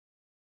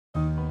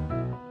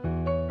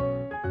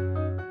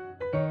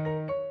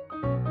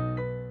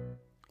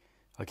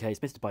Okay,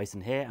 it's Mr.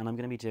 Bicen here, and I'm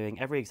going to be doing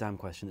every exam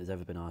question that's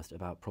ever been asked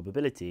about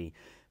probability,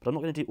 but I'm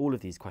not going to do all of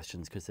these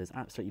questions because there's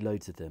absolutely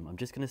loads of them. I'm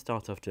just going to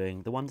start off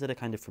doing the ones that are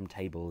kind of from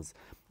tables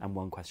and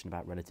one question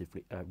about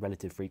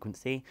relative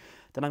frequency.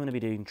 Then I'm going to be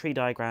doing tree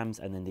diagrams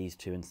and then these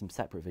two in some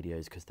separate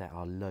videos because there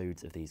are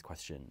loads of these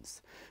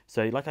questions.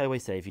 So like I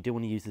always say, if you do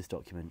want to use this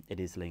document,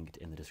 it is linked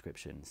in the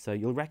description. So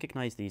you'll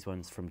recognize these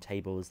ones from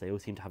tables. They all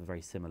seem to have a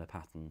very similar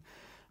pattern,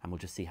 and we'll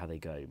just see how they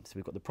go. So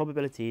we've got the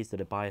probabilities that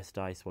a biased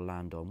dice will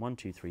land on 1,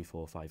 2, 3,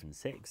 4, 5 and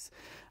 6,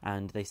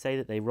 and they say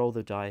that they roll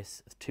the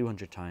dice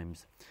 200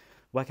 times,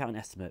 work out an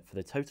estimate for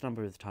the total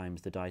number of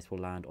times the dice will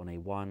land on a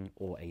 1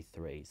 or a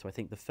 3. So I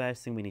think the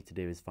first thing we need to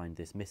do is find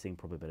this missing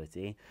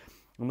probability,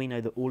 and we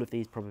know that all of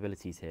these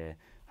probabilities here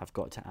have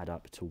got to add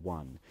up to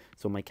 1.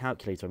 So on my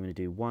calculator I'm going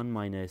to do 1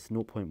 minus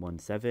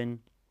 0.17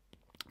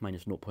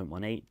 minus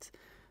 0.18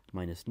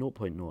 minus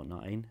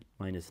 0.09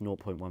 minus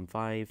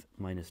 0.15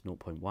 minus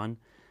 0.1,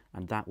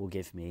 and that will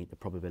give me the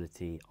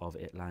probability of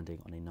it landing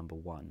on a number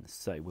 1.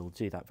 So we'll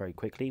do that very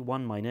quickly.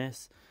 1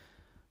 minus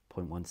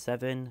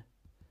 0.17,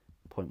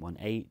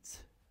 0.18,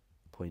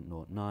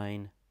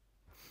 0.09,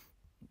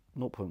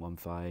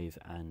 0.15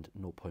 and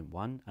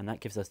 0.1, and that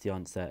gives us the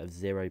answer of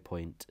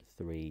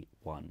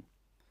 0.31.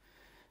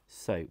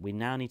 So we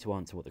now need to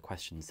answer what the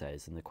question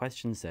says, and the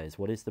question says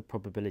what is the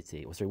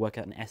probability, or sorry, work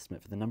out an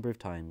estimate for the number of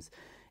times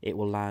it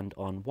will land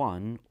on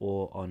 1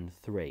 or on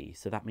 3.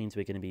 So that means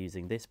we're going to be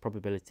using this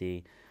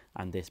probability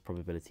and this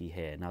probability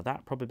here. Now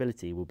that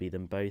probability will be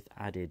them both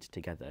added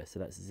together, so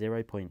that's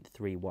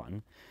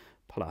 0.31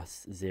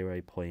 plus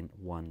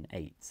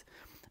 0.18.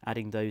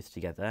 Adding those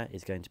together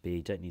is going to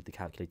be, don't need the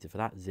calculator for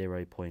that,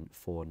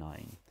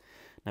 0.49.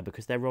 Now,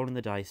 because they're rolling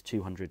the dice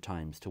 200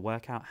 times, to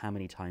work out how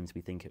many times we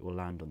think it will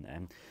land on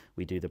them,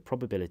 we do the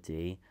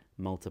probability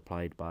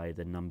multiplied by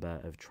the number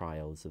of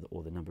trials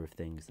or the number of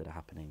things that are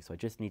happening. So I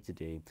just need to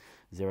do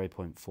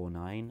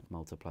 0.49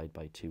 multiplied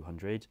by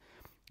 200,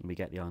 and we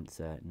get the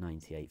answer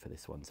 98 for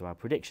this one. So our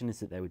prediction is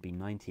that there would be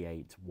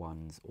 98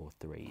 1s or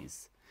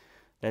 3s.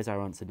 There's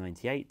our answer,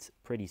 98.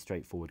 Pretty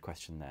straightforward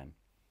question there.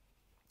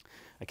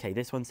 Okay,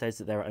 this one says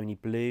that there are only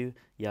blue,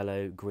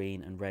 yellow,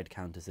 green and red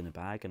counters in a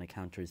bag, and a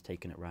counter is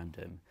taken at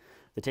random.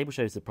 The table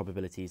shows the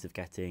probabilities of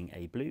getting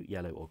a blue,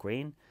 yellow or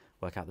green.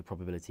 Work out the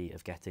probability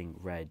of getting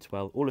red.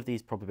 Well, all of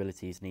these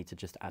probabilities need to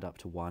just add up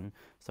to 1.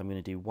 So I'm going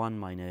to do 1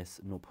 minus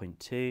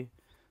 0.2,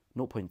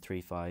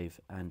 0.35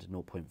 and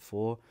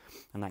 0.4,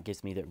 and that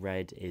gives me that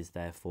red is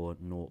therefore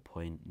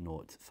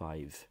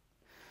 0.05.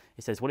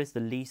 It says, what is the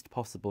least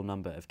possible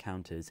number of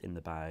counters in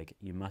the bag?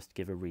 You must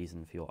give a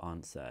reason for your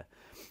answer.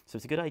 So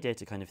it's a good idea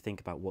to kind of think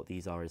about what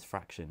these are as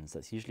fractions.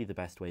 That's usually the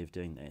best way of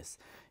doing this.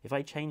 If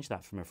I change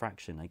that from a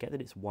fraction, I get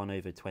that it's 1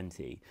 over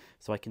 20.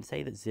 So I can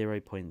say that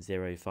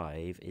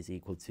 0.05 is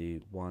equal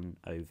to 1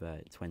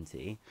 over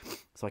 20.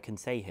 So I can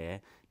say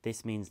here,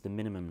 this means the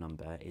minimum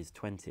number is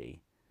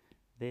 20.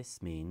 This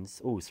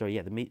means, oh, sorry,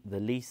 yeah, the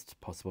least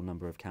possible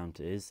number of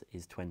counters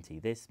is 20.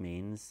 This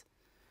means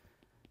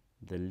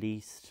the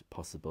least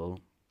possible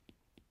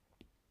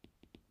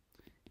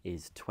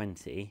is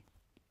 20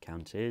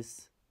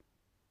 counters.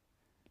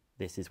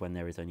 This is when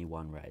there is only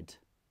one red.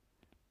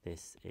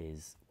 This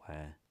is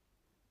where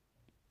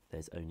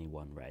there's only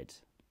one red.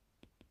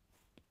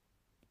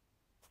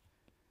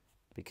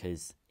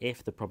 Because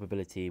if the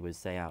probability was,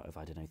 say, out of,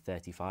 I don't know,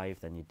 35,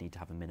 then you'd need to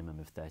have a minimum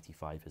of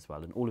 35 as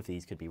well. And all of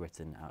these could be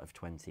written out of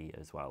 20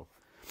 as well.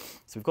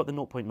 So we've got the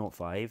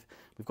 0.05,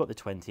 we've got the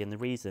 20, and the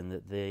reason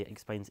that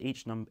explains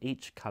each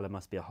colour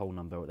must be a whole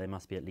number, or there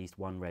must be at least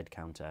one red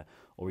counter,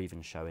 or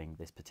even showing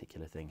this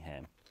particular thing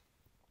here.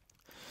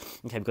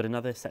 Okay, we've got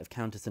another set of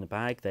counters in a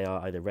bag. They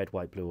are either red,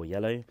 white, blue or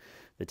yellow.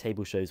 The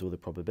table shows all the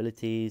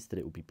probabilities that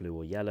it will be blue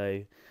or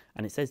yellow.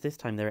 And it says this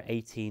time there are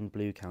 18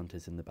 blue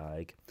counters in the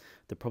bag.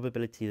 The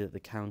probability that the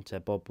counter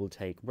Bob will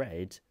take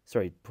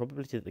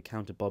probability that the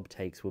counter Bob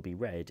takes will be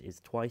red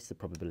is twice the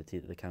probability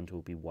that the counter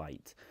will be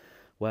white.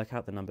 Work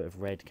out the number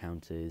of red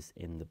counters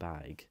in the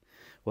bag.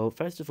 Well,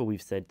 first of all,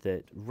 we've said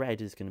that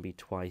red is going to be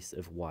twice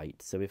of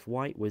white. So if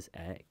white was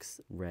x,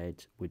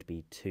 red would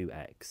be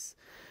 2x.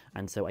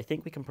 And so I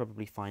think we can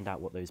probably find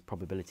out what those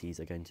probabilities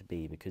are going to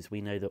be, because we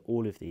know that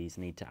all of these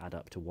need to add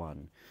up to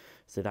 1.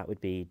 So that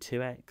would be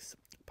 2x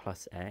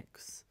plus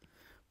x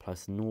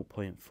plus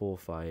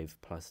 0.45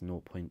 plus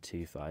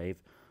 0.25.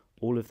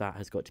 All of that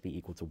has got to be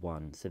equal to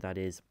 1. So that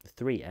is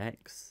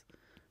 3x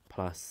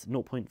plus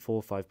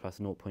 0.45 plus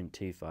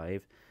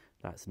 0.25,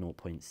 that's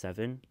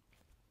 0.7.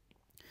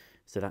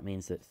 So that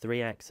means that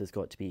 3x has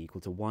got to be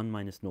equal to 1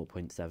 minus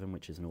 0.7,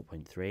 which is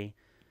 0.3.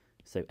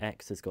 So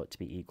x has got to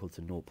be equal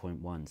to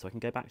 0.1. So I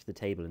can go back to the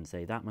table and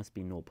say that must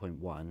be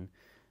 0.1,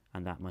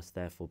 and that must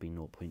therefore be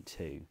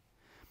 0.2.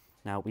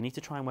 Now, we need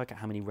to try and work out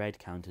how many red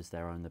counters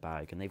there are in the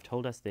bag, and they've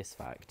told us this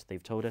fact.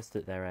 They've told us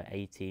that there are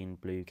 18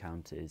 blue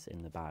counters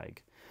in the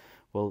bag.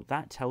 Well,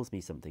 that tells me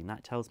something.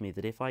 That tells me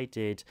that if I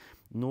did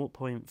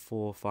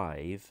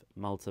 0.45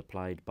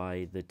 multiplied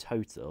by the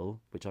total,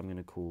 which I'm going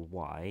to call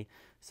y,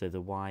 so the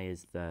y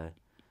is the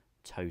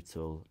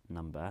total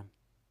number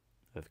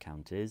of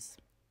counters,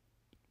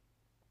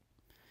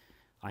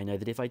 I know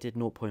that if I did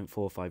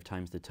 0.45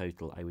 times the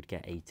total, I would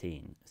get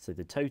 18. So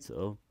the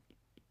total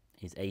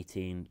is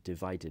 18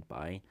 divided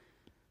by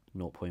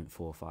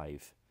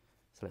 0.45.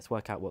 So let's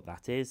work out what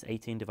that is.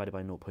 18 divided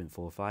by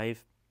 0.45.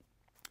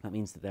 That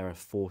means that there are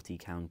 40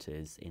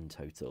 counters in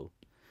total.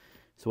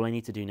 So all I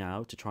need to do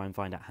now to try and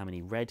find out how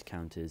many red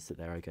counters that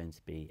there are going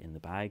to be in the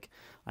bag,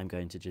 I'm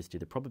going to just do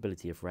the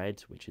probability of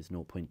red, which is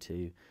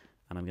 0.2,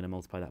 and I'm going to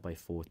multiply that by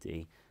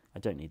 40. I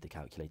don't need the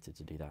calculator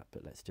to do that,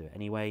 but let's do it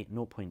anyway.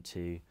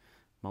 0.2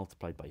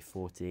 multiplied by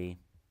 40,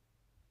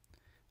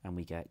 and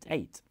we get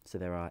 8. So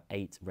there are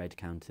 8 red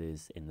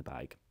counters in the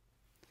bag.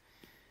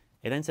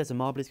 It then says a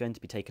marble is going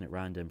to be taken at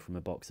random from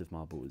a box of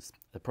marbles.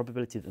 The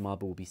probability that the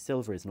marble will be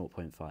silver is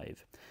 0.5.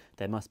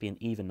 There must be an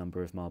even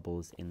number of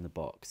marbles in the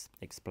box.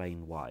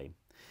 Explain why.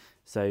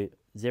 So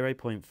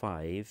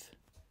 0.5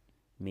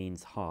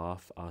 means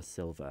half are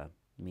silver.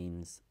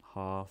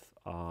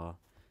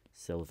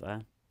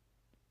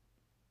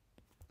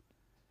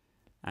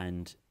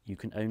 And you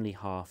can only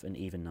halve an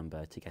even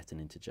number to get an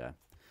integer.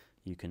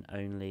 You can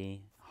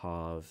only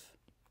halve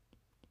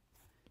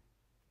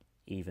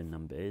even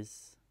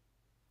numbers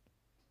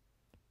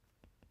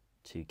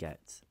to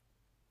get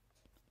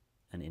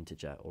an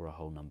integer or a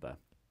whole number.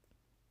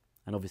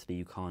 And obviously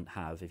you can't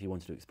have, if you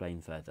wanted to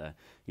explain further,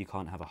 you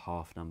can't have a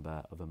half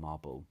number of a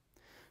marble.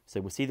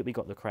 So we'll see that we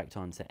got the correct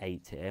answer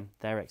 8 here.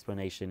 Their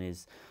explanation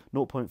is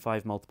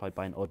 0.5 multiplied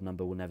by an odd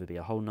number will never be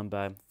a whole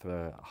number.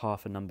 For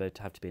half a number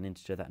to have to be an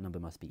integer, that number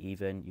must be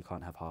even. You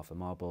can't have half a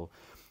marble.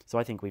 So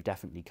I think we've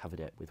definitely covered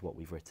it with what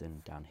we've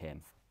written down here.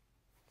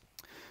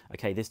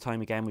 Okay, this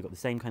time again, we've got the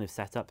same kind of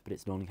setup, but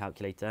it's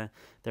non-calculator.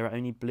 There are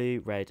only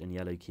blue, red, and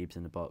yellow cubes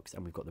in the box,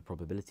 and we've got the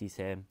probabilities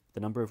here.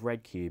 The number of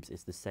red cubes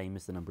is the same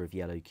as the number of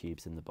yellow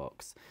cubes in the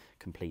box.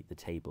 Complete the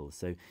table.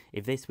 So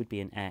if this would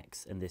be an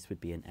x and this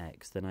would be an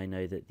x, then I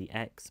know that the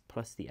x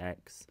plus the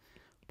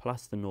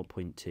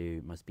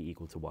 0.2 must be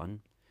equal to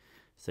 1.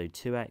 So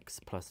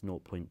 2x plus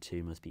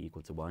 0.2 must be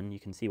equal to 1. You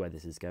can see where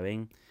this is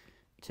going.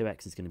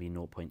 2x is going to be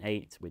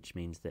 0.8, which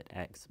means that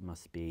x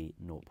must be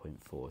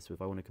 0.4. So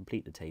if I want to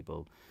complete the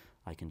table,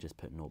 I can just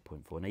put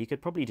 0.4. Now you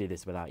could probably do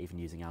this without even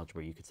using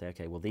algebra. You could say,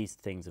 okay, well these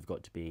things have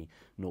got to be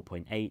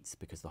 0.8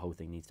 because the whole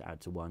thing needs to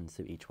add to 1,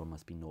 so each one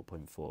must be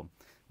 0.4.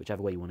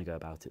 Whichever way you want to go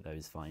about it though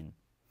is fine.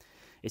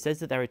 It says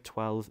that there are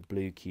 12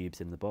 blue cubes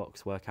in the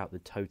box. Work out the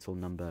total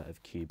number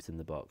of cubes in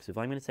the box. So if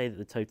I'm going to say that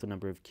the total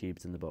number of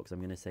cubes in the box, I'm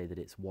going to say that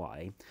it's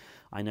y.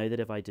 I know that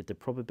if I did the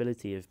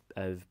probability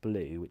of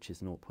blue, which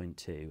is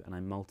 0.2, and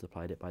I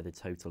multiplied it by the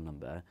total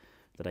number,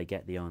 that I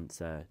get the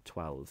answer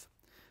 12.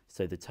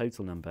 So the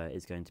total number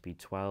is going to be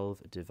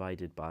 12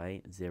 divided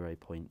by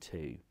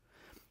 0.2.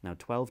 Now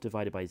 12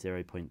 divided by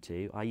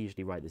 0.2, I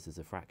usually write this as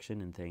a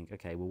fraction and think,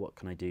 okay, well what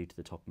can I do to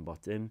the top and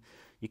bottom?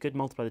 You could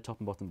multiply the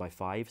top and bottom by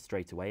 5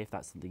 straight away if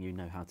that's something you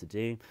know how to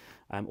do.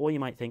 Or you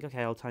might think,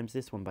 okay, I'll times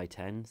this one by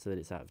 10 so that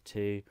it's out of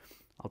 2.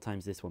 I'll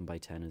times this one by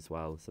 10 as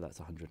well, so that's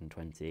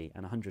 120.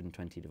 And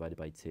 120 divided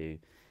by 2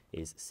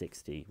 is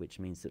 60, which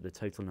means that the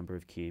total number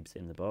of cubes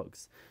in the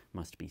box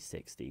must be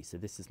 60. So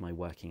this is my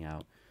working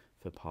out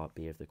for part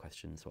B of the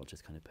question, so I'll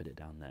just kind of put it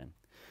down there.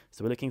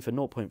 So we're looking for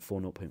 0.4,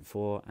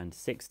 0.4 and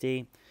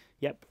 60.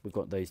 Yep, we've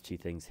got those two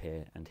things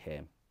here and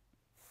here.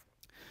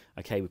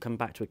 Okay, we'll come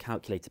back to a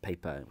calculator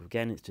paper.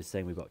 Again, it's just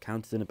saying we've got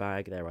counters in a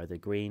bag. They're either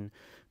green,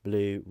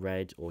 blue,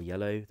 red or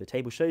yellow. The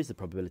table shows the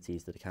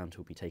probabilities that a counter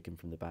will be taken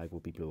from the bag will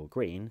be blue or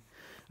green.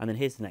 And then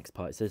here's the next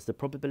part. It says the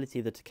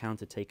probability that a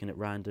counter taken at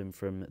random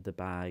from the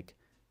bag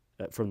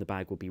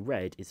will be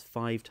red is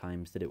 5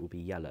 times that it will be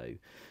yellow.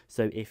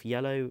 So if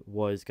yellow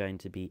was going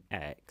to be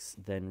x,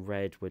 then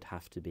red would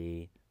have to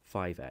be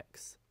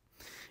 5x.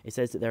 It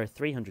says that there are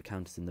 300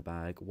 counters in the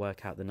bag.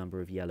 Work out the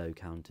number of yellow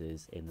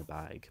counters in the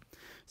bag.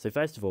 So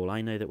first of all,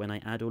 I know that when I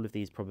add all of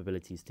these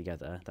probabilities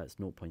together, that's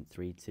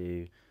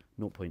 0.32,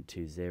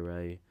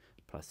 0.20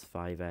 plus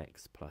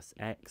 5x plus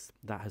x,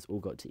 that has all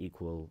got to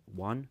equal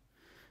 1.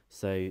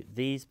 So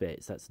these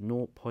bits, that's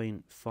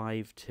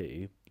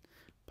 0.52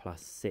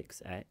 plus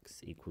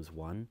 6x equals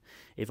 1.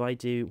 If I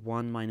do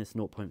 1 minus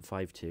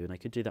 0.52, and I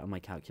could do that on my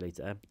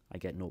calculator, I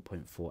get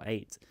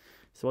 0.48.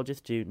 So I'll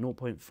just do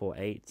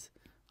 0.48,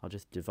 I'll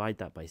just divide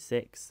that by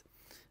 6,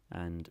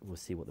 and we'll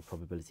see what the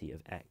probability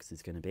of x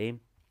is going to be.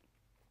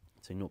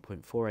 So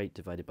 0.48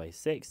 divided by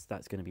 6,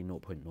 that's going to be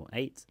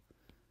 0.08.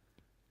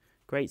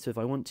 Great, so if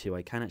I want to,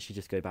 I can actually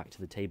just go back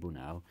to the table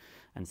now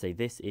and say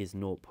this is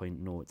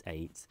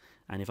 0.08,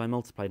 and if I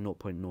multiply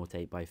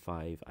 0.08 by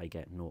 5, I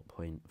get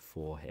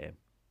 0.4 here.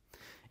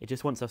 It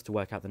just wants us to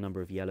work out the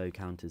number of yellow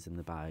counters in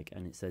the bag,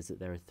 and it says that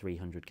there are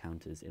 300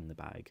 counters in the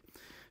bag.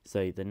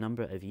 So the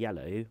number of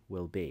yellow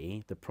will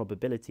be the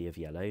probability of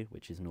yellow,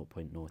 which is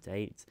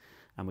 0.08,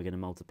 and we're going to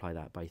multiply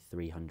that by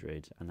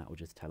 300, and that will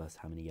just tell us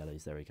how many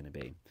yellows there are going to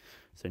be.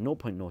 So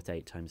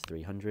 0.08 times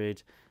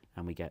 300,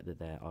 and we get that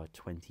there are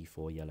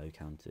 24 yellow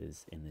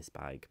counters in this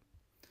bag.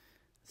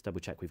 Let's double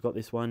check we've got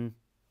this one.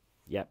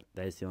 Yep,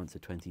 there's the answer,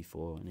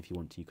 24, and if you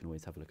want to, you can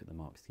always have a look at the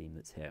mark scheme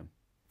that's here.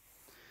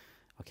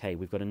 Okay,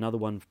 we've got another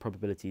one for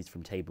probabilities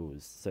from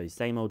tables. So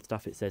same old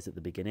stuff it says at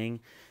the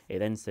beginning. It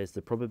then says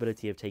the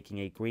probability of taking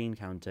a green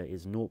counter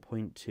is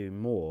 0.2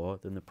 more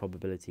than the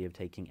probability of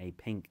taking a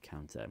pink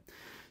counter.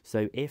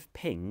 So if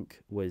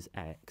pink was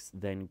x,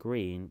 then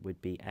green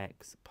would be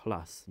x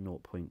plus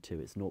 0.2.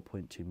 It's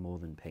 0.2 more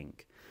than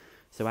pink.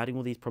 So adding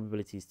all these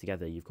probabilities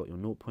together, you've got your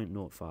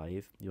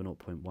 0.05, your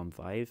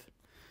 0.15.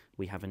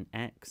 We have an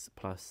x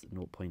plus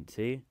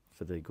 0.2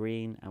 for the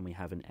green, and we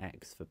have an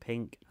x for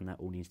pink, and that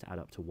all needs to add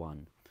up to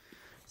 1.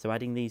 So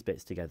adding these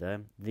bits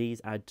together,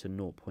 these add to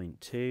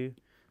 0.2,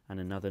 and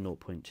another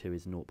 0.2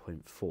 is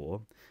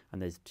 0.4,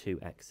 and there's two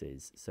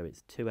x's. So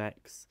it's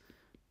 2x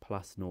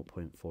plus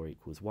 0.4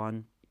 equals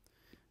 1.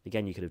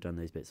 Again, you could have done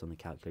those bits on the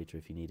calculator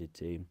if you needed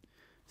to.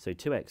 So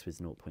 2x was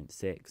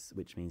 0.6,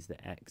 which means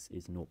that x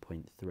is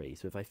 0.3.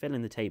 So if I fill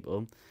in the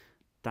table,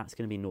 that's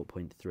going to be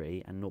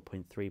 0.3, and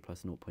 0.3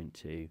 plus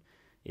 0.2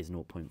 is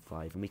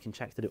 0.5. And we can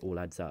check that it all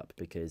adds up,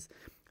 because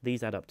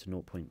these add up to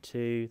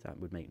 0.2, that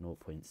would make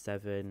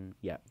 0.7.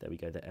 Yeah, there we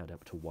go, they add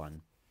up to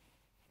 1.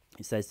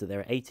 It says that there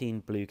are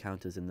 18 blue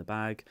counters in the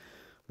bag.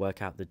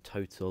 Work out the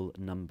total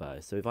number.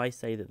 So if I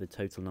say that the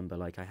total number,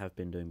 like I have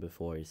been doing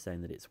before, is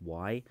saying that it's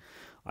y,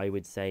 I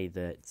would say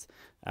that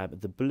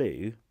the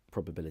blue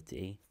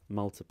probability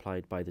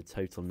multiplied by the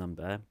total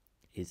number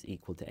is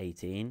equal to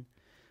 18.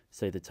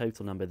 So the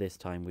total number this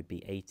time would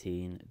be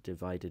 18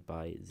 divided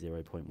by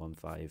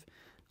 0.15,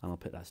 and I'll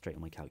put that straight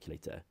on my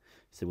calculator.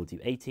 So we'll do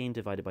 18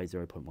 divided by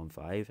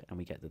 0.15, and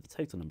we get that the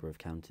total number of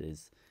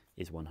counters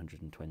is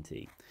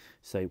 120.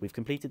 So we've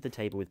completed the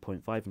table with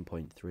 0.5 and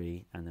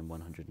 0.3, and then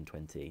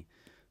 120.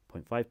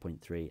 0.5,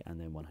 0.3, and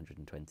then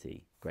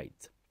 120.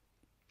 Great.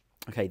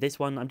 Okay, this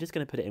one, I'm just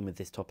going to put it in with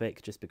this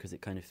topic just because it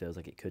kind of feels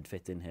like it could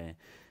fit in here.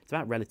 It's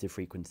about relative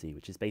frequency,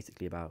 which is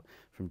basically about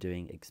from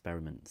doing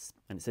experiments.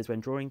 And it says when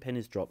drawing pin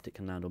is dropped, it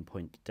can land on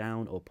point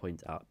down or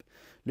point up.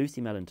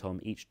 Lucy, Mel and Tom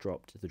each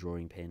dropped the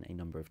drawing pin a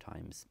number of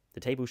times.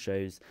 The table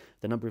shows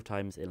the number of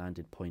times it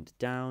landed point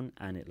down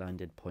and it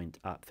landed point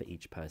up for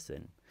each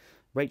person.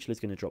 Rachel is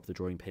going to drop the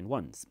drawing pin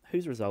once,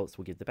 whose results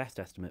will give the best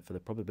estimate for the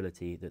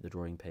probability that the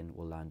drawing pin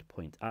will land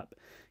point up.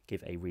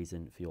 Give a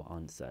reason for your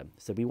answer.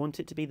 So we want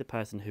it to be the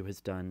person who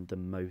has done the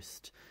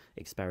most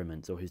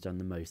experiments or who's done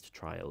the most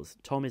trials.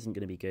 Tom isn't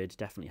going to be good,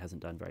 definitely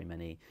hasn't done very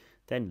many.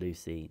 Then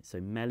Lucy.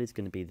 So Mel is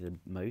going to be the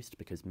most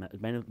because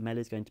Mel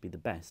is going to be the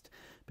best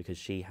because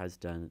she has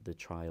done the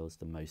trials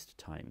the most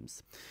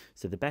times.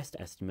 So the best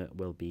estimate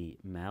will be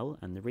Mel,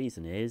 and the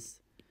reason is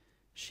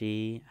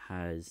she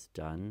has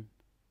done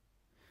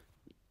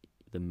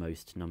the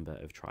most number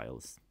of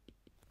trials.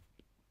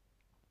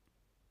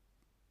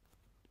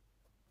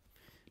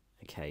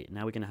 Okay,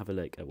 now we're going to have a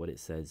look at what it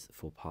says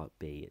for part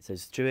B. It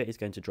says Stuart is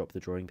going to drop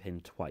the drawing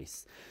pin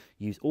twice.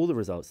 Use all the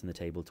results in the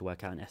table to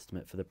work out an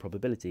estimate for the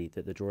probability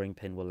that the drawing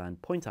pin will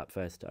land point up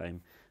first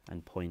time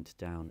and point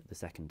down the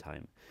second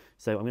time.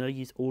 So I'm going to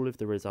use all of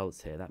the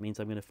results here. That means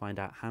I'm going to find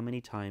out how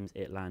many times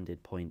it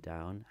landed point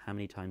down, how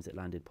many times it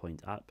landed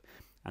point up,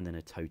 and then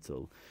a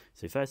total.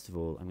 So first of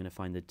all, I'm going to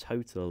find the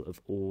total of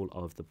all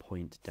of the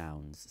point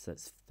downs. So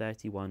that's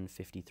 31,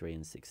 53,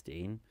 and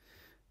 16.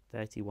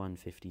 31,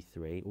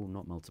 53, all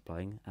not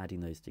multiplying,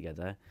 adding those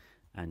together,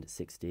 and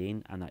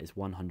 16, and that is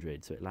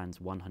 100. So it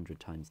lands 100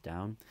 times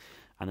down.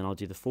 And then I'll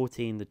do the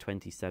 14, the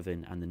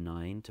 27, and the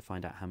 9 to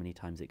find out how many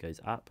times it goes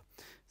up.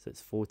 So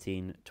it's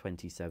 14,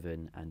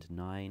 27, and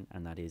 9,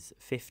 and that is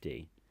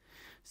 50.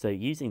 So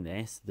using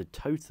this, the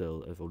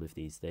total of all of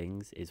these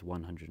things is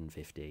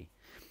 150.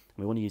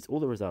 We want to use all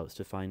the results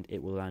to find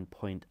it will land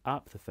point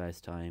up the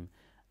first time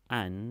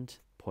and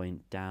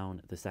point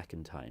down the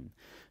second time.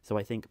 So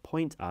I think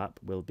point up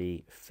will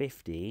be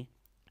 50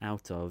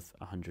 out of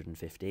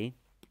 150.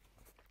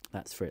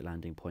 That's for it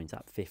landing point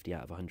up, 50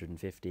 out of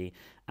 150.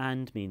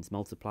 And means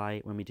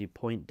multiply. When we do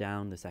point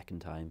down the second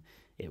time,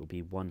 it will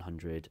be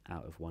 100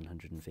 out of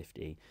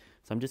 150.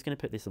 So I'm just going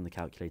to put this on the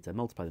calculator,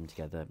 multiply them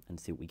together and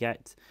see what we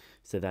get.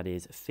 So that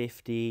is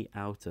 50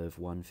 out of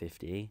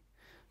 150.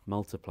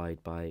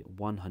 Multiplied by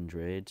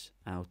 100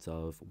 out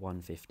of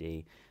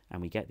 150, and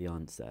we get the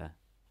answer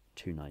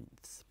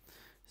 2/9.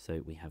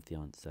 So we have the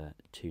answer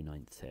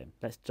 2/9 here.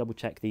 Let's double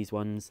check these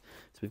ones.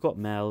 So we've got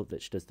Mel,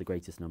 that does the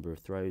greatest number of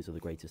throws or the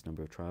greatest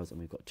number of trials, and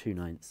we've got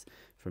 2/9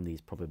 from these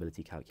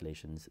probability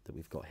calculations that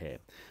we've got here.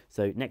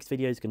 So next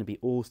video is going to be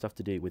all stuff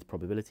to do with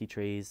probability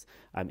trees.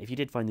 If you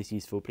did find this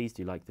useful, please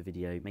do like the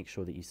video. Make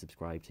sure that you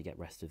subscribe to get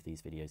rest of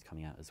these videos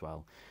coming out as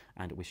well.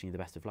 And wishing you the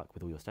best of luck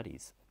with all your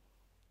studies.